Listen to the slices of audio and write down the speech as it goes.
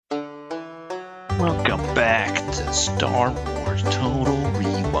Welcome back to Star Wars Total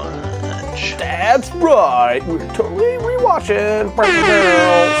Rewatch. That's right. We're totally rewatching some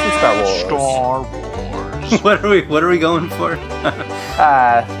Star Wars. Star Wars. What are we going for?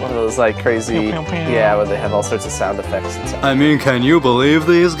 One of those like crazy, yeah, where they have all sorts of sound effects and stuff. I mean, can you believe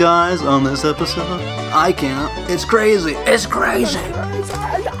these guys on this episode? I can't. It's crazy. It's crazy.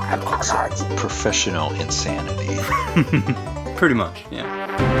 Professional insanity. Pretty much, yeah.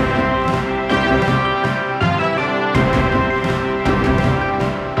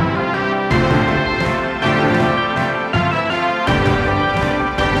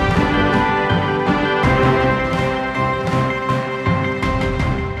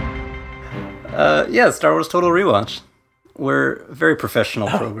 Star Wars Total Rewatch. We're a very professional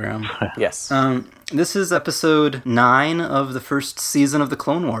program. Yes. This is episode 9 of the first season of the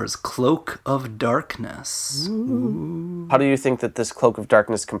Clone Wars, Cloak of Darkness. Ooh. How do you think that this Cloak of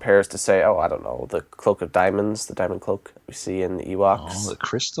Darkness compares to, say, the Cloak of Diamonds, the Diamond Cloak we see in the Ewoks? Oh, the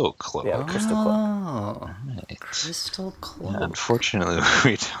Crystal Cloak. Yeah, the Crystal Cloak. Oh, right. Crystal Cloak. Yeah, unfortunately,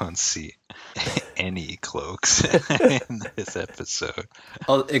 we don't see any cloaks in this episode.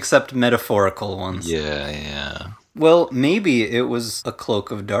 Oh, except metaphorical ones. Yeah. Well, maybe it was a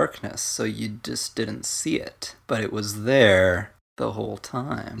cloak of darkness, so you just didn't see it, but it was there the whole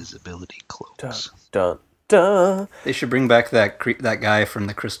time. Visibility cloaks. Dun, dun. They should bring back that guy from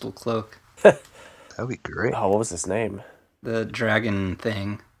the Crystal Cloak. That'd be great. Oh, what was his name? The dragon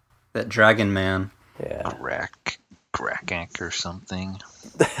thing. That dragon man. Yeah. Grakak or something.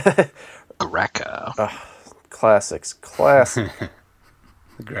 Graka. Classics. Classic.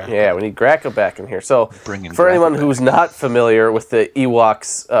 Yeah, we need Gracko back in here. So, for anyone who's not familiar with the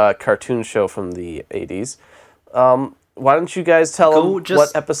Ewoks cartoon show from the 80s, why don't you guys tell them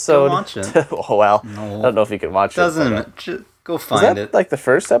what episode... Go watch it. Oh, well, no. I don't know if you can watch it. Just go find it. Is that like the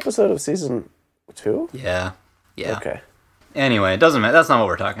first episode of season 2? Yeah. Okay. Anyway, it doesn't matter. That's not what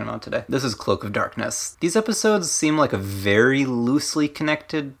we're talking about today. This is Cloak of Darkness. These episodes seem like a very loosely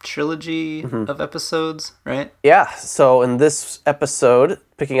connected trilogy of episodes, right? Yeah, so in this episode,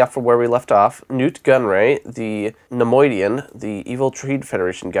 picking up from where we left off, Newt Gunray, the Nemoidian, the evil Trade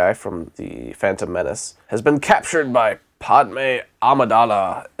Federation guy from the Phantom Menace, has been captured by Padme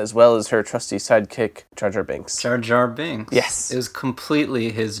Amidala, as well as her trusty sidekick, Jar Jar Binks. Jar Jar Binks. Yes. It was completely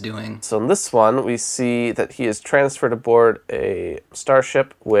his doing. So in this one, we see that he is transferred aboard a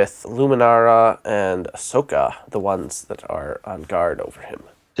starship with Luminara and Ahsoka, the ones that are on guard over him.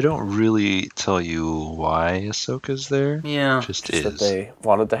 They don't really tell you why Ahsoka's there. Yeah. Just that they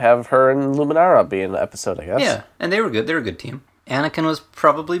wanted to have her and Luminara be in the episode, I guess. Yeah, and they were good. They were a good team. Anakin was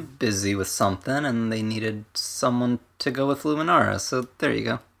probably busy with something, and they needed someone to go with Luminara, so there you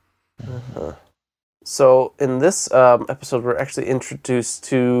go. Uh-huh. So, in this episode, we're actually introduced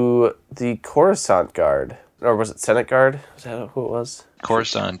to the Coruscant Guard. Or was it Senate Guard? Is that who it was?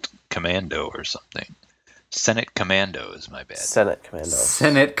 Coruscant Commando or something. Senate Commandos, my bad. Senate Commandos.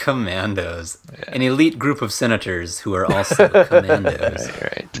 Senate Commandos. Yeah. An elite group of senators who are also commandos.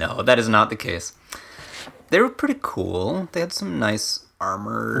 Right. No, that is not the case. They were pretty cool. They had some nice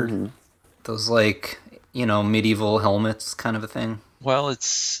armor. Mm-hmm. Those, medieval helmets kind of a thing. Well,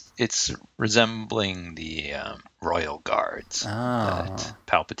 it's resembling the Royal Guards that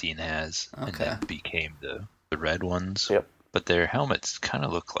Palpatine has, and then became the red ones. Yep. But their helmets kind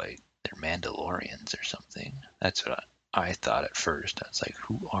of look like they're Mandalorians or something. That's what I thought at first. I was like,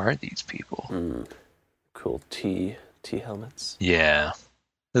 who are these people? Cool T helmets. Yeah.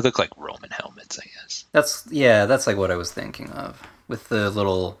 They look like Roman helmets, I guess. That's like what I was thinking of. With the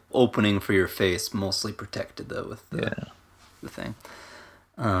little opening for your face, mostly protected though with the thing.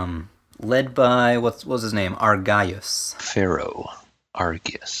 Led by what was his name? Argaius. Pharaoh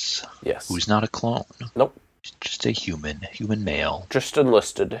Argus. Yes. Who's not a clone. Nope. Just a human male. Just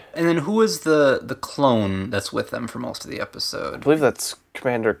enlisted. And then who is the clone that's with them for most of the episode? I believe that's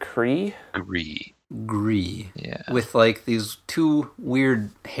Commander Kree. Gree. Yeah. With these two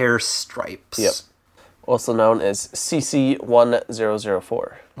weird hair stripes. Yep. Also known as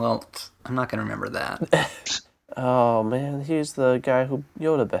CC-1004. Well, I'm not going to remember that. Oh, man. He's the guy who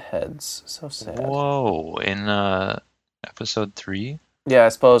Yoda beheads. So sad. Whoa. In episode 3? Yeah, I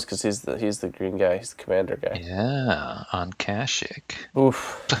suppose, because he's the green guy. He's the commander guy. Yeah, on Kashyyyk.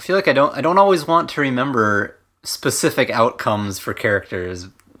 Oof. I feel like I don't always want to remember specific outcomes for characters,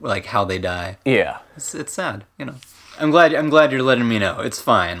 like how they die. Yeah. It's sad, I'm glad you're letting me know. It's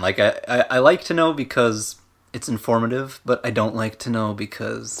fine. I like to know because it's informative, but I don't like to know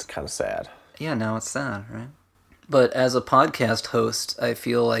because it's kind of sad. Yeah, now it's sad, right? But as a podcast host, I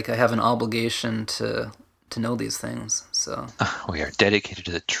feel like I have an obligation to know these things. So we are dedicated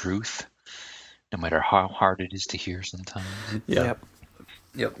to the truth no matter how hard it is to hear sometimes. Yep.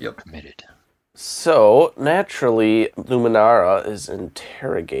 Committed. So, naturally, Luminara is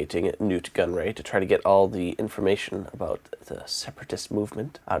interrogating Newt Gunray to try to get all the information about the Separatist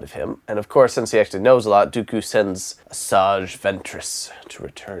movement out of him. And of course, since he actually knows a lot, Dooku sends Asajj Ventress to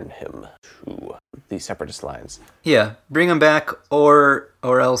return him to the Separatist lines. Yeah, bring him back or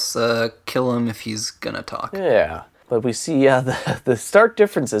else kill him if he's gonna talk. Yeah. But we see the stark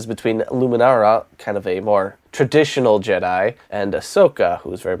differences between Luminara, kind of a more traditional Jedi, and Ahsoka,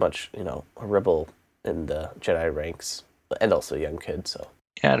 who is very much, a rebel in the Jedi ranks, and also a young kid, so.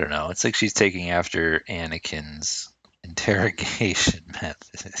 Yeah, I don't know. It's like she's taking after Anakin's interrogation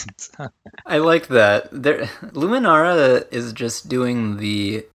methods. I like that. Luminara is just doing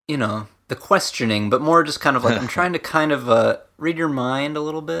the questioning, but more just kind of like, I'm trying to kind of read your mind a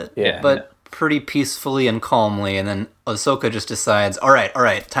little bit. Yeah. But pretty peacefully and calmly, and then Ahsoka just decides, all right,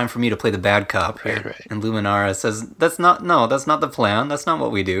 time for me to play the bad cop here. Right. And Luminara says, that's not the plan. That's not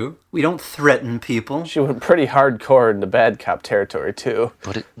what we do. We don't threaten people. She went pretty hardcore into bad cop territory, too.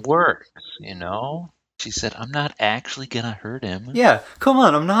 But it works, She said, I'm not actually going to hurt him. Yeah, come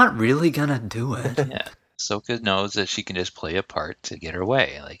on, I'm not really gonna do it. Yeah. Ahsoka knows that she can just play a part to get her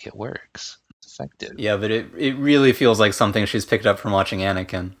way. Like, it works. It's effective. Yeah, but it really feels like something she's picked up from watching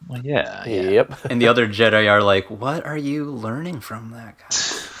Anakin. Well, yeah. Yep. And the other Jedi are like, what are you learning from that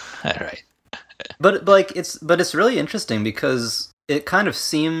guy? All right. But it's really interesting because it kind of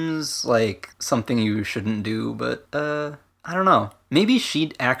seems like something you shouldn't do, but I don't know. Maybe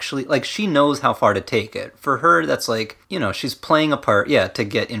she'd actually, she knows how far to take it. For her, that's she's playing a part, to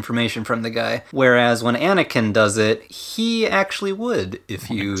get information from the guy. Whereas when Anakin does it, he actually would if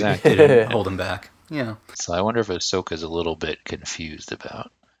you didn't hold him back. Yeah. So I wonder if Ahsoka's a little bit confused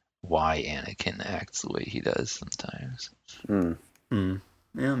about why Anakin acts the way he does sometimes.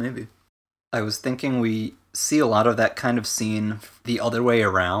 Yeah, maybe. I was thinking we see a lot of that kind of scene the other way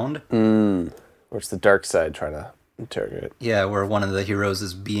around. Where it's the dark side trying to interrogate. Yeah, where one of the heroes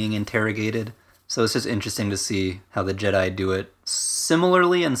is being interrogated. So it's just interesting to see how the Jedi do it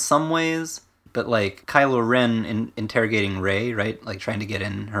similarly in some ways, but Kylo Ren interrogating Rey, right? Trying to get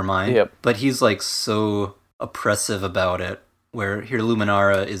in her mind. Yep. But he's so oppressive about it, where here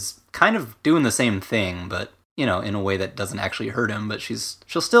Luminara is kind of doing the same thing, but in a way that doesn't actually hurt him, but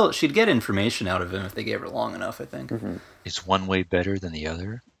she'd get information out of him if they gave her long enough, I think. Mm-hmm. Is one way better than the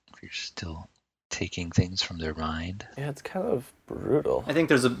other? If you're still taking things from their mind. Yeah, it's kind of brutal. I think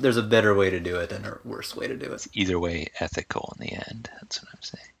there's a better way to do it and a worse way to do it. It's either way ethical in the end. That's what I'm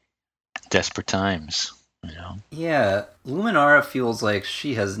saying. Desperate times, Yeah, Luminara feels like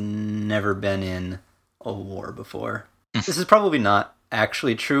she has never been in a war before. This is probably not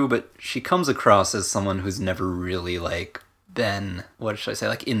actually true, but she comes across as someone who's never really been, what should I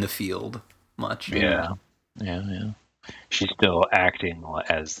say, in the field much. Yeah. She's still acting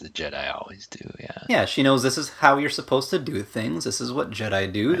as the Jedi always do, yeah. Yeah, she knows this is how you're supposed to do things. This is what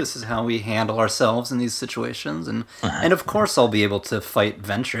Jedi do. Right. This is how we handle ourselves in these situations. And of course I'll be able to fight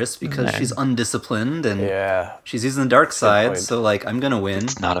Ventress because she's undisciplined and she's using the dark side, so I'm going to win.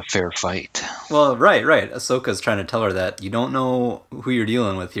 It's not a fair fight. Well, right. Ahsoka's trying to tell her that you don't know who you're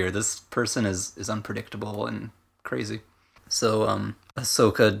dealing with here. This person is unpredictable and crazy. So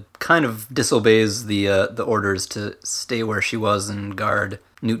Ahsoka kind of disobeys the orders to stay where she was and guard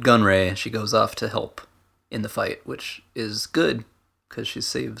Newt Gunray. She goes off to help in the fight, which is good because she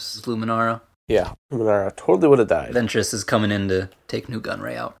saves Luminara. Yeah, Luminara totally would have died. Ventress is coming in to take Newt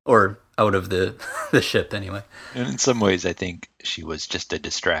Gunray out, or out of the ship anyway. And in some ways, I think she was just a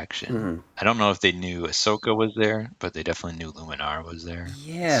distraction. Mm-hmm. I don't know if they knew Ahsoka was there, but they definitely knew Luminara was there.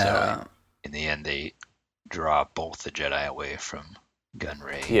 Yeah. So in the end, they draw both the Jedi away from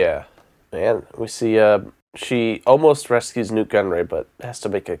Gunray. Yeah, man. We see she almost rescues Newt Gunray, but has to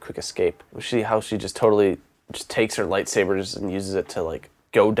make a quick escape. We see how she just totally takes her lightsabers and uses it to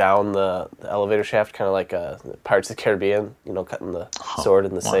go down the elevator shaft, kind of like Pirates of the Caribbean, cutting the sword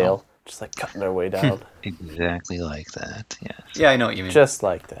in the sail, just cutting their way down. Exactly like that, yes. Yeah, I know what you mean. Just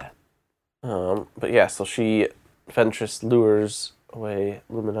like that. But yeah, so Ventress lures away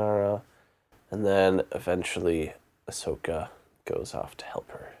Luminara, and then eventually Ahsoka goes off to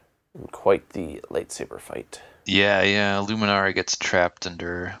help her in quite the lightsaber fight. Yeah, Luminara gets trapped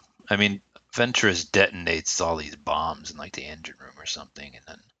under... I mean, Ventress detonates all these bombs in the engine room or something, and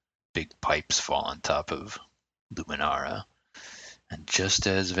then big pipes fall on top of Luminara. And just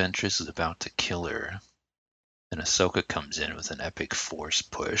as Ventress is about to kill her, then Ahsoka comes in with an epic force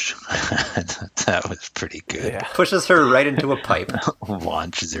push. That was pretty good. Yeah. Pushes her right into a pipe.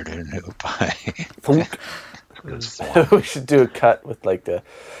 Launches her into a pipe. goes flying. We should do a cut with like the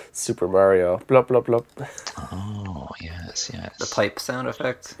Super Mario. Blup, blup, blup. Oh, yes. The pipe sound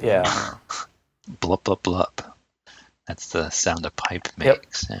effect. Yeah. Blup, blup, blup. That's the sound a pipe Yep.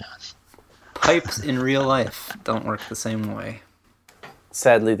 makes, yes. Pipes in real life don't work the same way.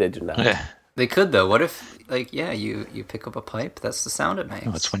 Sadly, they do not. They could though. What if, like, you pick up a pipe? That's the sound it makes.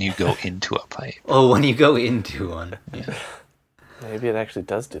 No, it's when you go into a pipe. Oh, when you go into one. Yeah, Maybe it actually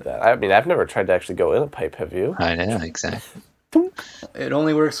does do that. I mean, I've never tried to actually go in a pipe, have you? I know, exactly. It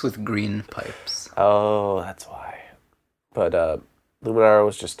only works with green pipes. Oh, that's why. But Luminara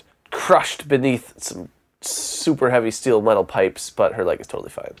was just crushed beneath some super heavy steel metal pipes, but her leg is totally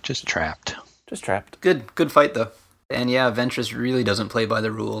fine. Just trapped. Just trapped. Good fight though. And yeah, Ventress really doesn't play by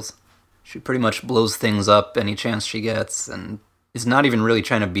the rules. She pretty much blows things up any chance she gets, and is not even really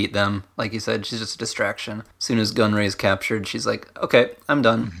trying to beat them. Like you said, she's just a distraction. As soon as Gunray is captured, she's like, okay, I'm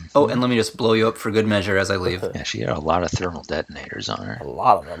done. Oh, and let me just blow you up for good measure as I leave. Yeah, she had a lot of thermal detonators on her. A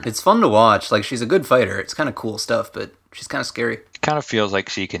lot of them. It's fun to watch. Like, she's a good fighter. It's kind of cool stuff, but she's kind of scary. It kind of feels like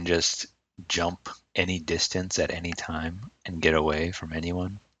she can just jump any distance at any time and get away from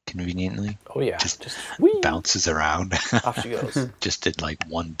anyone conveniently. Oh, yeah. Just whee, bounces around. off she goes. Just did like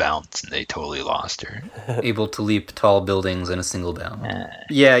one bounce and they totally lost her. Able to leap tall buildings in a single bound. Eh,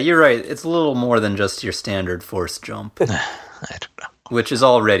 Yeah, you're right. It's a little more than just your standard force jump, I don't know. which is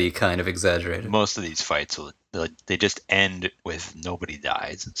already kind of exaggerated. Most of these fights, they just end with nobody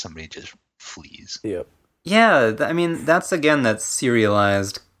dies and somebody just flees. Yep. Yeah, I mean, that's again that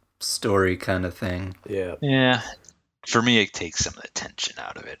serialized story kind of thing. Yeah. Yeah. For me, it takes some of the tension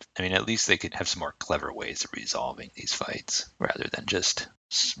out of it. I mean, at least they could have some more clever ways of resolving these fights rather than just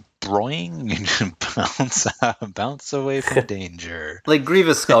sproing and bounce away from danger. Like,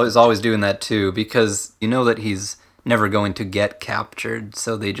 Grievous is always doing that too, because you know that he's never going to get captured,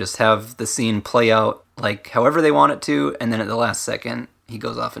 so they just have the scene play out like however they want it to, and then at the last second, he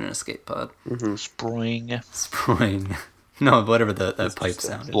goes off in an escape pod. Sproing. Sproing. No, whatever that pipe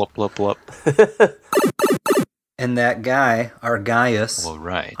sound is. Blup, blup, blup. And that guy, Argaius, Well,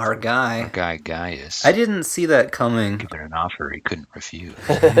 right. our guy, Our guy Gaius. I didn't see that coming. Given an offer he couldn't refuse.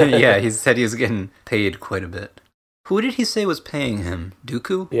 Yeah, he said he was getting paid quite a bit. Who did he say was paying him?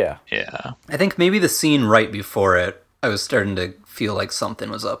 Dooku? Yeah. Yeah. I think maybe the scene right before it, I was starting to feel like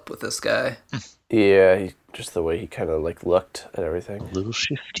something was up with this guy. Yeah, just the way he kind of like looked at everything. A little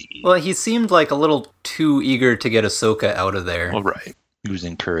shifty. Well, he seemed like a little too eager to get Ahsoka out of there. Well, right. He was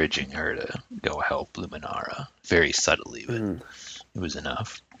encouraging her to go help Luminara very subtly, but it was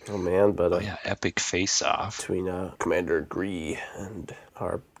enough. Oh man, but Oh yeah, epic face-off. between Commander Gree and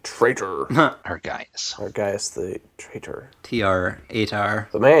our traitor, Argaius. Argaius the traitor. TR-8R.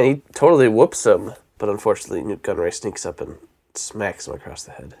 But man, he totally whoops him. But unfortunately, Newt Gunray sneaks up and smacks him across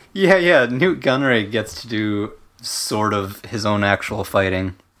the head. Yeah, Newt Gunray gets to do sort of his own actual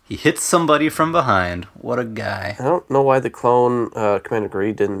fighting. He hits somebody from behind. What a guy. I don't know why the clone, Commander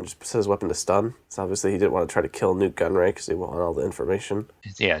Gree, didn't just set his weapon to stun. So obviously he didn't want to try to kill Newt Gunray because he wanted all the information.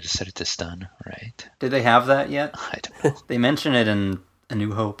 Yeah, just set it to stun, right? Did they have that yet? I don't know. They mention it in A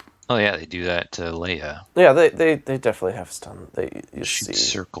New Hope. Oh yeah, they do that to Leia. Yeah, they definitely have stun. You Shoot see.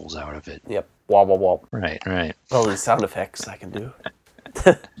 circles out of it. Yep. Wah, wah, wah. Right. All these sound effects I can do.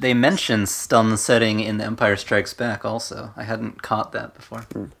 They mention stun setting in The Empire Strikes Back also. I hadn't caught that before.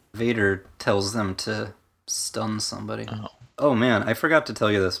 Vader tells them to stun somebody. Oh man, I forgot to tell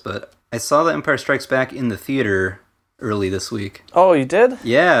you this, but I saw The Empire Strikes Back in the theater early this week. Oh, you did?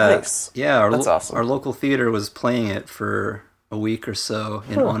 Yeah. Nice. Yeah, That's awesome. Our local theater was playing it for a week or so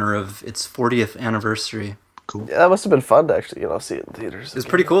in honor of its 40th anniversary. Cool. Yeah, that must have been fun to actually, see it in theaters. It was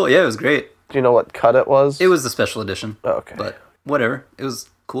pretty cool. Yeah, it was great. Do you know what cut it was? It was the special edition. Oh, okay. But whatever. It was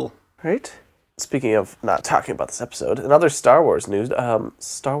cool. Right? Speaking of not talking about this episode, in other Star Wars news,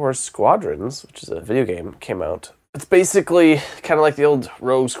 Star Wars Squadrons, which is a video game, came out. It's basically kind of like the old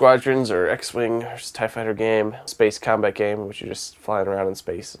Rogue Squadrons or X-Wing or TIE Fighter game, space combat game, which you're just flying around in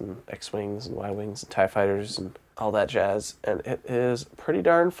space and X-Wings and Y-Wings and TIE Fighters and all that jazz. And it is pretty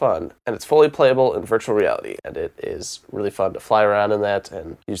darn fun. And it's fully playable in virtual reality. And it is really fun to fly around in that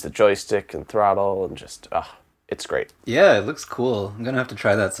and use the joystick and throttle and just, it's great. Yeah, it looks cool. I'm going to have to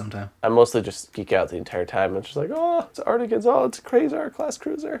try that sometime. I mostly just geek out the entire time and just like, oh, it's Articans, oh, it's a Quasar class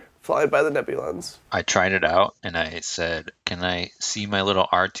cruiser flying by the Nebulons. I tried it out and I said, can I see my little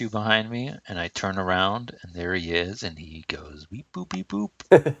R2 behind me? And I turn around and there he is and he goes beep boop beep boop.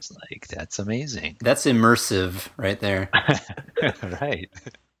 It's like, that's amazing. That's immersive right there. Right.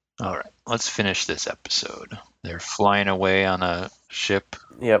 All right, let's finish this episode. They're flying away on a ship.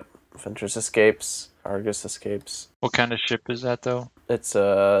 Yep. Ventress escapes. Argus escapes. What kind of ship is that though? It's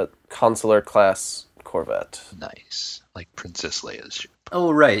a consular class Corvette. Nice. Like Princess Leia's ship.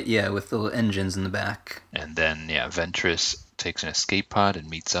 Oh, right, yeah, with the little engines in the back. And then, Ventress takes an escape pod and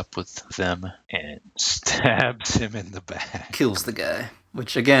meets up with them and stabs him in the back. Kills the guy,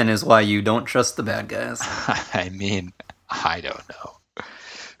 which again is why you don't trust the bad guys. I mean, I don't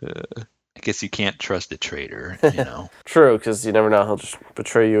know. I guess you can't trust a traitor, True, because you never know, he'll just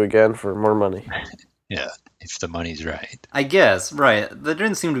betray you again for more money. Yeah, if the money's right. I guess, right. There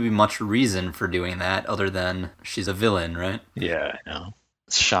didn't seem to be much reason for doing that other than she's a villain, right? Yeah, I know.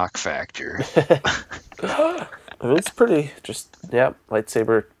 Shock factor. I mean, it's pretty,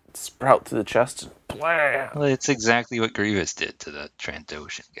 lightsaber sprout through the chest. Blah. Well, it's exactly what Grievous did to the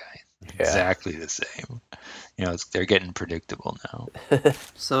Trandoshan guy. Yeah. Exactly the same. They're getting predictable now.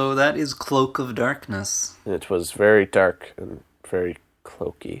 So that is Cloak of Darkness. It was very dark and very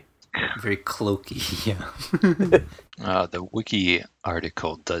cloaky. Very cloaky, yeah. The wiki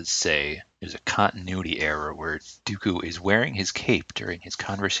article does say there's a continuity error where Dooku is wearing his cape during his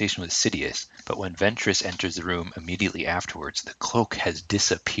conversation with Sidious, but when Ventress enters the room immediately afterwards, the cloak has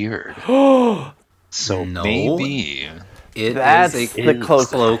disappeared. So No. maybe... That's is the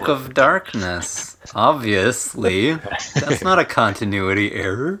Cloak of Darkness. Obviously. That's not a continuity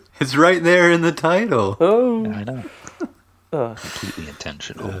error. It's right there in the title. Oh. I know. Completely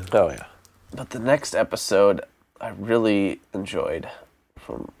intentional. Oh, yeah. But the next episode I really enjoyed,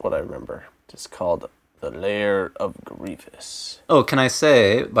 from what I remember. It's called The Lair of Grievous. Oh, can I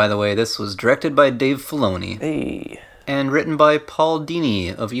say, by the way, this was directed by Dave Filoni Hey. and written by Paul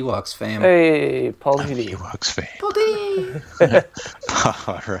Dini of Ewoks fame. Hey, Paul Dini. Ewoks fame. Paul Dini!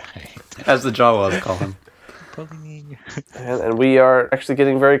 All right. As the Jawas call him. And we are actually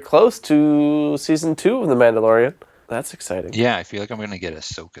getting very close to season 2 of The Mandalorian. That's exciting. Yeah, I feel like I'm going to get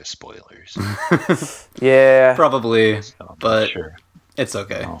Ahsoka spoilers. Yeah. Probably, So I'm not but sure. it's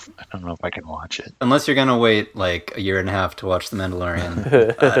okay. I don't know if I can watch it. Unless you're gonna wait like a year and a half to watch The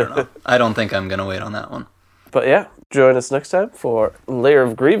Mandalorian. I don't know. I don't think I'm gonna wait on that one. But yeah, join us next time for Lair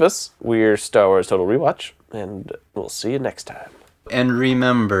of Grievous. We're Star Wars Total Rewatch, and we'll see you next time. And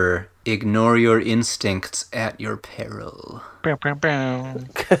remember, ignore your instincts at your peril. Bow, bow, bow.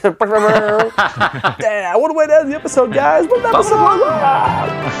 Damn, what a way to end the episode, guys. What an episode.